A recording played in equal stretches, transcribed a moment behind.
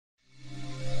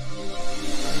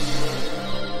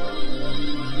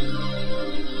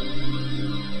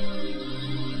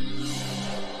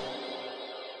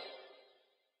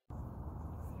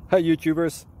Hi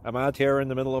YouTubers, I'm out here in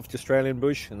the middle of the Australian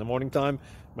bush in the morning time.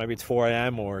 Maybe it's 4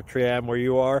 a.m. or 3 a.m. where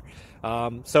you are.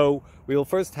 So we will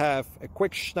first have a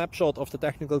quick snapshot of the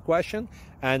technical question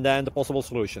and then the possible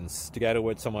solutions, together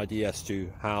with some ideas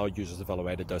to how users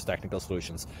evaluated those technical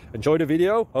solutions. Enjoy the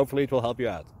video, hopefully it will help you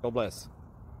out. God bless.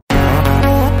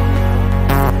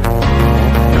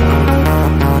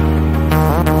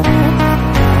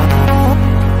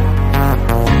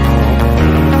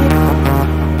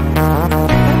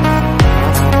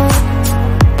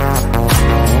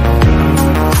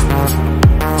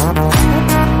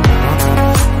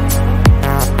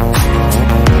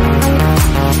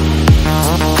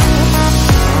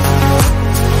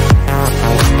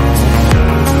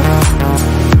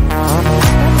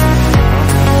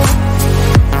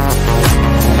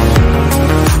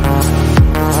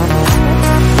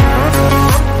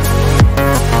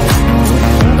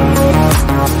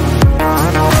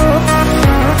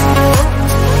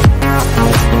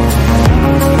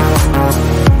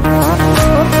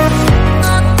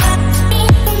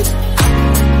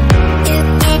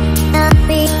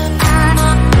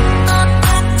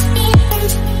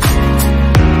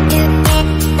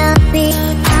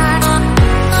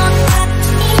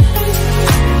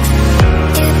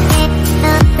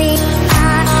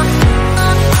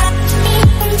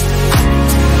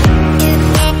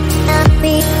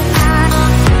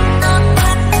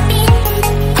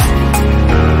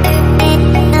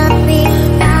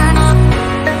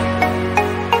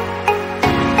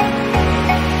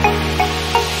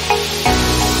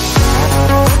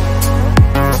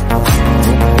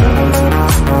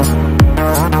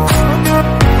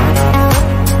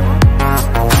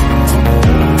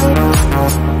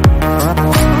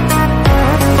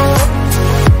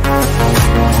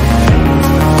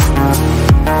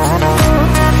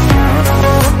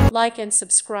 Like and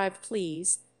subscribe,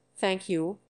 please. Thank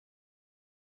you.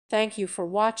 Thank you for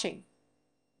watching.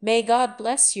 May God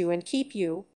bless you and keep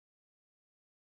you.